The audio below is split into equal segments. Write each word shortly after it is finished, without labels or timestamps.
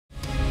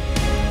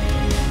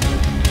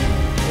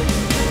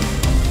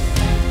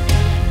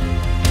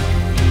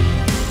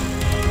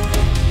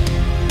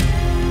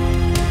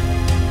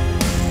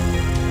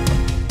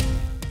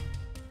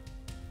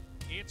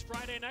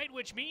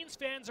which means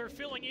fans are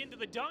filling into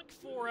the Dunc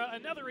for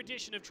another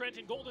edition of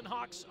Trenton Golden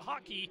Hawks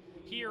hockey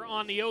here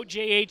on the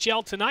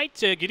OJHL Tonight.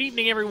 Good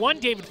evening, everyone.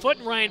 David Foote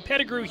and Ryan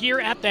Pettigrew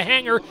here at the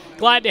hangar.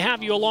 Glad to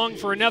have you along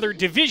for another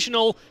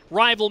divisional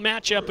rival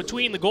matchup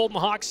between the Golden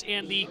Hawks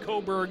and the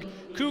Cobourg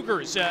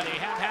Cougars. They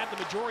have had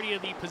the majority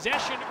of the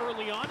possession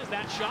early on as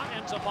that shot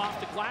ends up off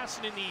the glass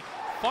and in the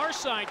far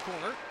side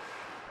corner.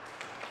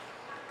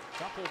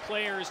 Couple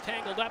players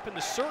tangled up in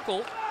the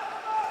circle.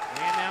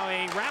 And now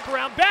a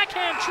wraparound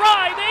backhand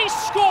try. They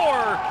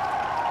score!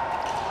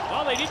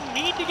 Well, they didn't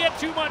need to get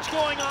too much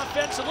going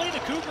offensively. The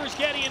Cougars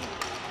get in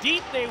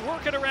deep. They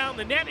work it around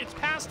the net. It's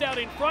passed out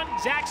in front.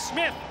 Zach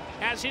Smith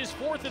has his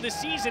fourth of the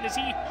season as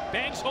he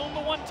bangs home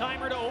the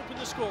one-timer to open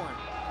the scoring.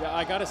 Yeah,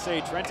 I gotta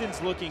say,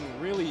 Trenton's looking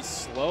really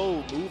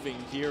slow moving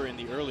here in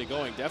the early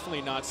going.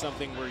 Definitely not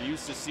something we're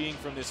used to seeing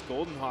from this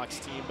Golden Hawks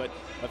team, but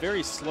a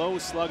very slow,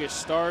 sluggish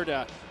start,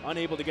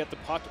 unable to get the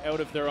puck out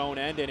of their own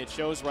end, and it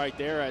shows right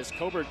there as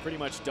Cobourg pretty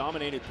much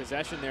dominated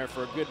possession there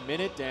for a good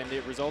minute, and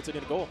it resulted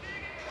in a goal.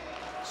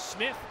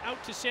 Smith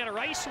out to center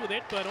ice with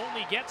it, but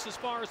only gets as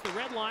far as the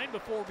red line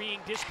before being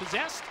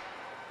dispossessed.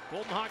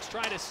 Golden Hawks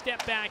try to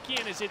step back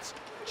in as it's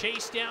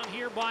chased down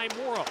here by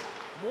Morrow.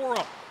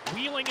 Morrow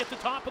wheeling at the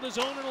top of the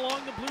zone and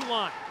along the blue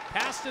line.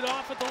 Passed it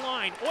off at the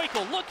line.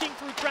 Oikel looking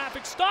through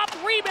traffic. Stopped.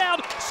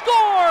 Rebound.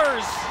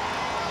 Scores!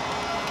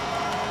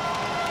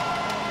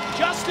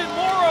 Justin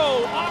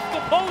Morrow off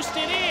the post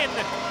and in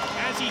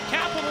as he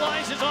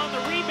capitalizes on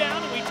the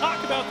rebound. And we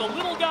talk about the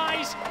little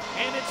guys,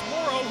 and it's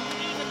Morrow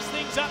who evens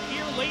things up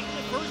here late in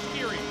the first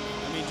period.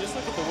 I mean, just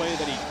look at the way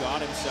that he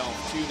got himself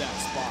to that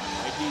spot,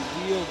 right? He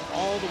wheeled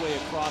all the way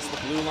across the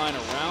blue line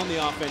around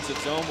the offensive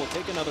zone. We'll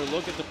take another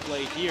look at the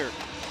play here.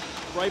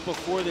 Right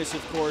before this,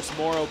 of course,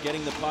 Morrow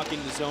getting the puck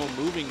in the zone,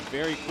 moving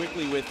very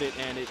quickly with it,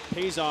 and it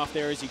pays off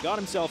there as he got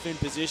himself in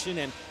position,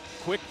 and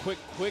quick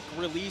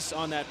release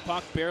on that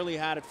puck. Barely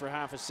had it for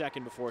half a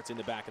second before it's in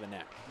the back of the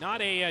net.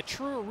 Not a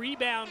true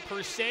rebound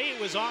per se.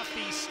 It was off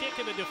the stick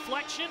of a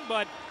deflection,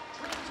 but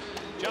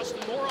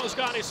Justin Morrow's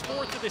got his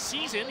fourth of the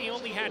season. He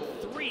only had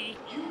 3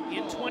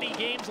 in 20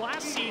 games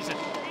last season.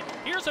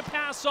 Here's a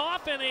pass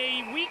off and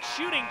a weak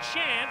shooting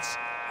chance.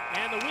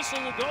 And the whistle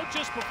will go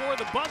just before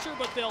the buzzer,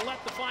 but they'll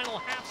let the final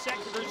half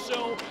second or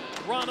so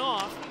run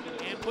off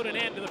and put an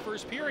end to the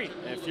first period.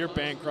 If you're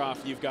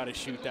Bancroft, you've got to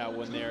shoot that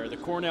one there. The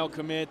Cornell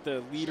commit,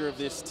 the leader of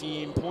this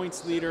team,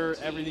 points leader,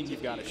 everything,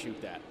 you've got to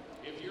shoot that.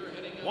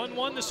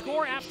 1-1 the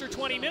score after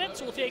 20 minutes.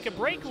 We'll take a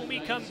break. When we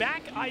come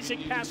back,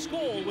 Isaac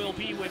Pascal will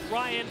be with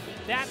Ryan.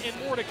 That and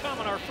more to come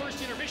on our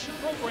first intermission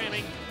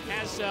programming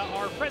as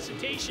our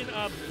presentation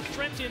of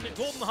Trenton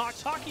Golden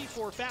Hawks hockey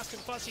for Fast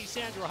and Fussy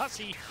Sandra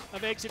Hussey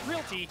of Exit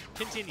Realty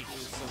continues.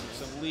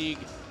 Some league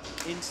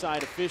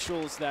inside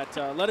officials that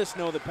let us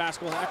know that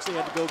Pascal actually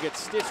had to go get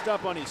stitched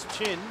up on his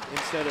chin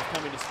instead of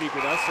coming to speak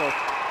with us, so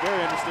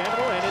very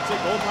understandable, and it's a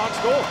Golden Hawks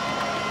goal.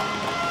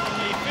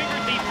 They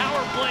figured the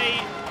power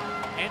play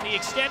and the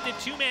extended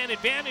two-man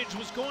advantage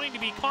was going to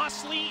be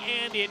costly,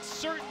 and it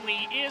certainly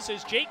is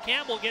as Jake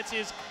Campbell gets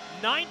his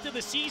 9th of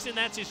the season.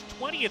 That's his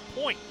 20th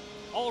point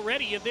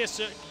already of this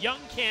young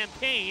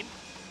campaign.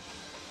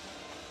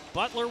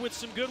 Butler with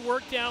some good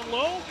work down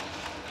low,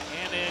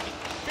 and a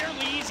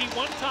fairly easy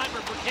one-timer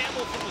for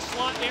Campbell from the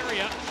slot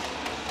area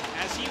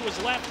as he was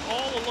left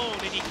all alone,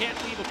 and you can't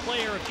leave a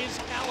player of his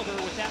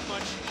caliber with that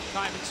much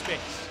time and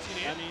space.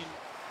 I mean,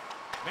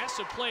 mess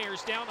of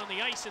players down on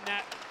the ice in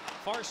that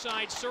far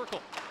side circle.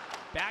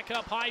 Back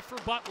up high for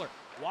Butler.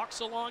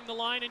 Walks along the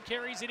line and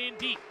carries it in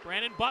deep.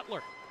 Brandon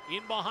Butler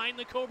in behind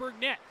the Cobourg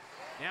net.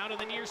 Now to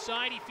the near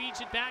side, he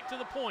feeds it back to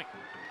the point.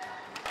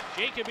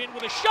 Jacob in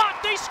with a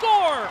shot, they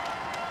score!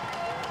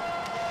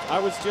 I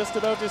was just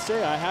about to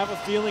say, I have a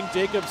feeling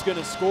Jacob's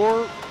gonna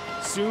score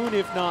soon,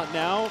 if not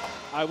now.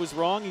 I was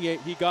wrong,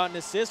 he got an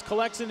assist,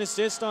 collects an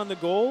assist on the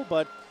goal,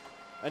 but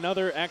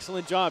another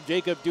excellent job.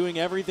 Jacob doing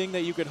everything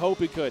that you could hope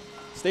he could.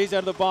 Stays out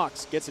of the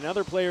box, gets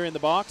another player in the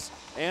box,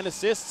 and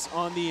assists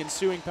on the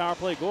ensuing power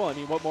play goal. I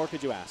mean, what more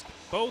could you ask?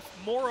 Both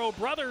Morrow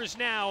brothers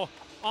now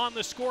on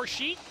the score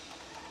sheet,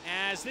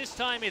 as this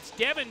time it's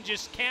Devin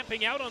just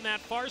camping out on that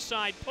far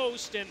side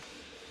post, and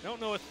I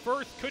don't know if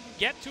Firth couldn't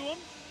get to him.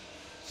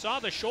 Saw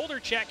the shoulder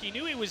check, he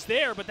knew he was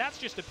there, but that's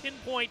just a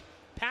pinpoint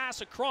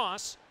pass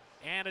across,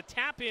 and a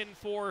tap in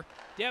for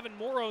Devin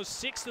Morrow's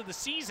 6th of the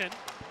season.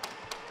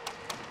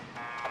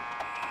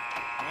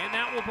 And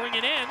that will bring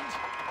an end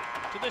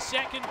to the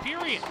second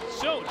period.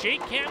 So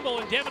Jake Campbell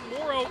and Devin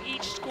Morrow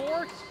each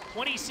score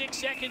 26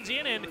 seconds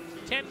in and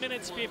 10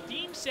 minutes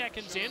 15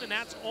 seconds in, and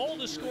that's all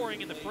the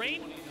scoring in the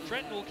frame.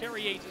 Trenton will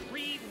carry a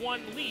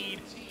 3-1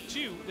 lead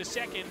to the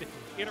second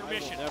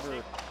intermission. I will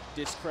never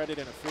discredit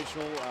an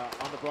official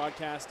on the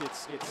broadcast.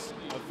 It's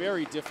a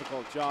very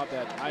difficult job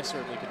that I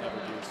certainly could never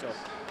do. So,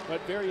 but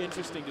very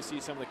interesting to see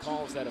some of the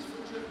calls that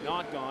have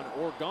not gone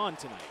or gone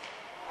tonight.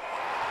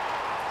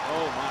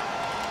 Oh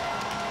my.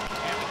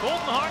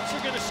 Golden Hawks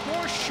are going to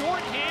score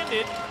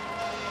shorthanded.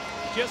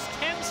 Just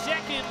 10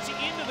 seconds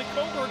into the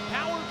Cobourg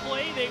power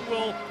play, they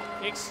will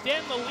extend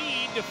the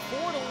lead to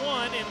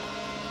 4-1, and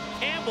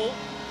Campbell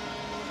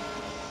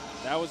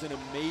That was an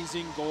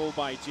amazing goal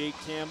by Jake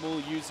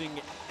Campbell, using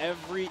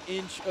every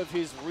inch of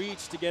his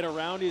reach to get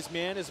around his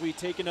man. As we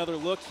take another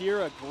look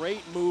here, a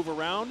great move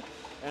around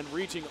and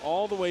reaching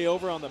all the way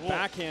over on the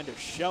backhand to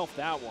shelf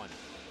that one.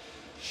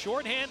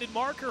 Shorthanded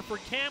marker for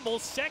Campbell,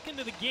 second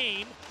of the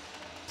game,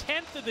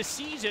 10th of the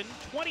season,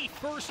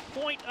 21st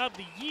point of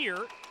the year.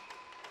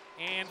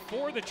 And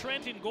for the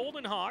Trenton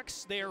Golden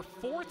Hawks, their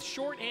fourth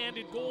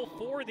shorthanded goal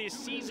for this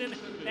season.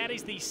 That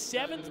is the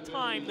 7th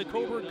time the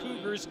Cobourg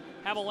Cougars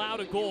have allowed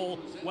a goal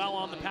while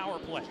on the power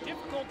play.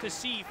 Difficult to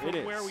see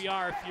from where we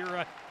are if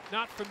you're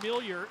not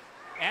familiar.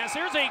 As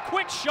there's a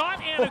quick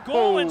shot and a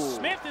goal, and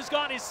Smith has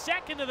got his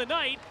second of the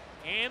night.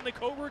 And the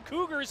Cobourg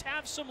Cougars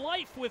have some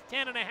life with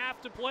 10.5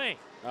 to play.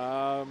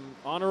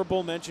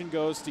 Honorable mention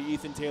goes to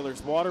Ethan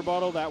Taylor's water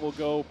bottle. That will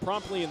go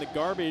promptly in the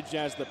garbage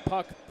as the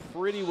puck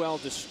pretty well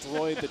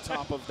destroyed the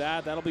top of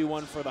that. That'll be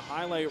one for the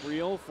highlight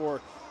reel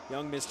for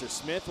young Mr.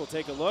 Smith. We'll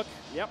take a look.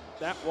 Yep,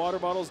 that water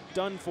bottle's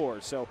done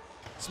for. So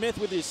Smith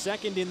with his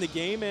second in the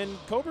game, and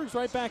Cobourg's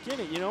right back in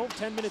it. You know,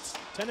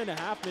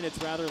 10.5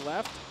 minutes rather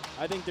left.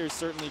 I think there's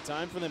certainly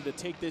time for them to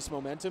take this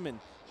momentum and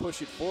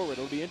push it forward.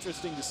 It'll be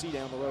interesting to see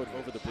down the road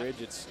over the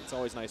bridge. It's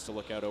always nice to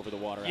look out over the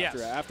water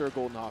after a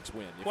Golden Hawks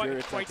win. If you're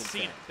a quite Trenton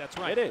scenic, fan. that's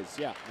right. It is,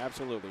 yeah,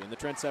 absolutely. And the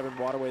Trent 7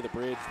 waterway, the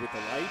bridge with the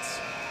lights.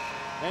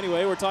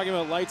 Anyway, we're talking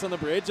about lights on the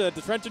bridge. The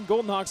Trenton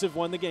Golden Hawks have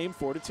won the game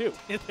 4-2.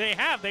 They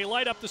have. They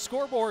light up the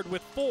scoreboard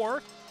with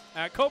 4.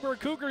 Cobourg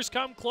Cougars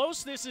come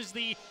close. This is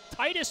the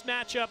tightest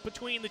matchup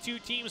between the two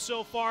teams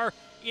so far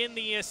in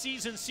the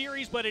season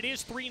series, but it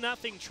is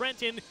 3-0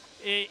 Trenton.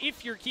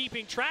 If you're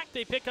keeping track,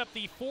 they pick up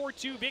the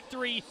 4-2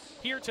 victory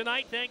here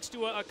tonight thanks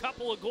to a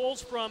couple of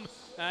goals from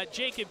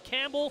Jacob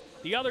Campbell.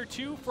 The other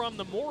two from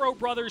the Morrow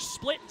brothers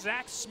split.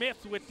 Zach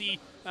Smith with the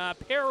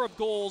pair of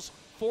goals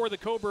for the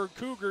Cobourg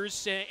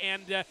Cougars.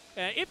 And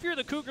if you're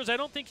the Cougars, I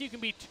don't think you can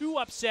be too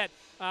upset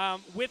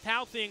with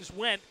how things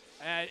went.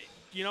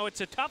 You know,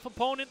 it's a tough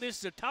opponent. This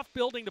is a tough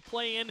building to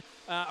play in.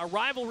 A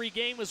rivalry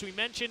game, as we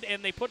mentioned,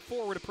 and they put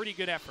forward a pretty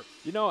good effort.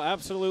 You know,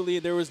 absolutely.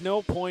 There was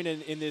no point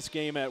in this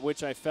game at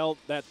which I felt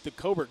that the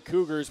Cobourg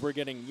Cougars were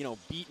getting,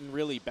 beaten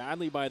really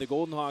badly by the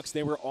Golden Hawks.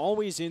 They were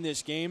always in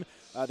this game.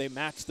 They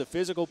matched the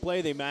physical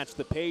play. They matched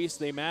the pace.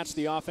 They matched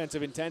the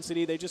offensive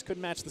intensity. They just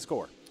couldn't match the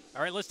score.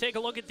 All right, let's take a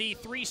look at the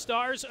 3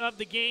 stars of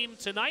the game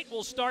tonight.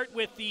 We'll start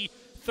with the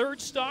third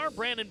star,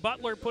 Brandon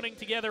Butler, putting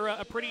together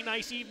a pretty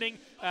nice evening.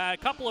 A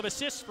couple of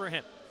assists for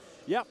him.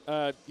 Yeah,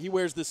 he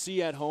wears the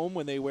C at home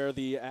when they wear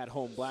the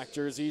at-home black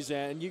jerseys,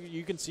 and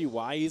you can see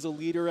why he's a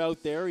leader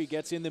out there. He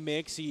gets in the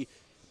mix. He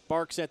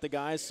barks at the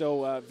guys,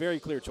 so very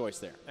clear choice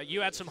there. You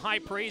had some high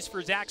praise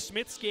for Zach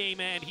Smith's game,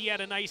 and he had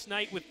a nice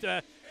night with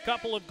a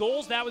couple of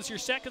goals. That was your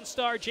second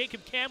star.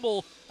 Jacob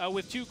Campbell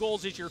with 2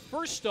 goals is your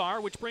first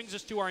star, which brings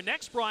us to our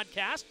next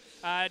broadcast.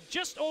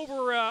 Just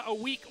over a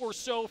week or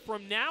so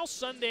from now,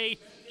 Sunday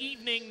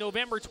evening,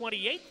 November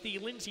 28th, the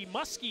Lindsay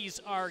Muskies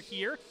are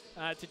here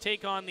to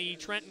take on the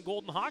Trenton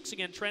Golden Hawks.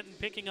 Again, Trenton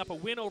picking up a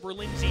win over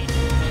Lindsay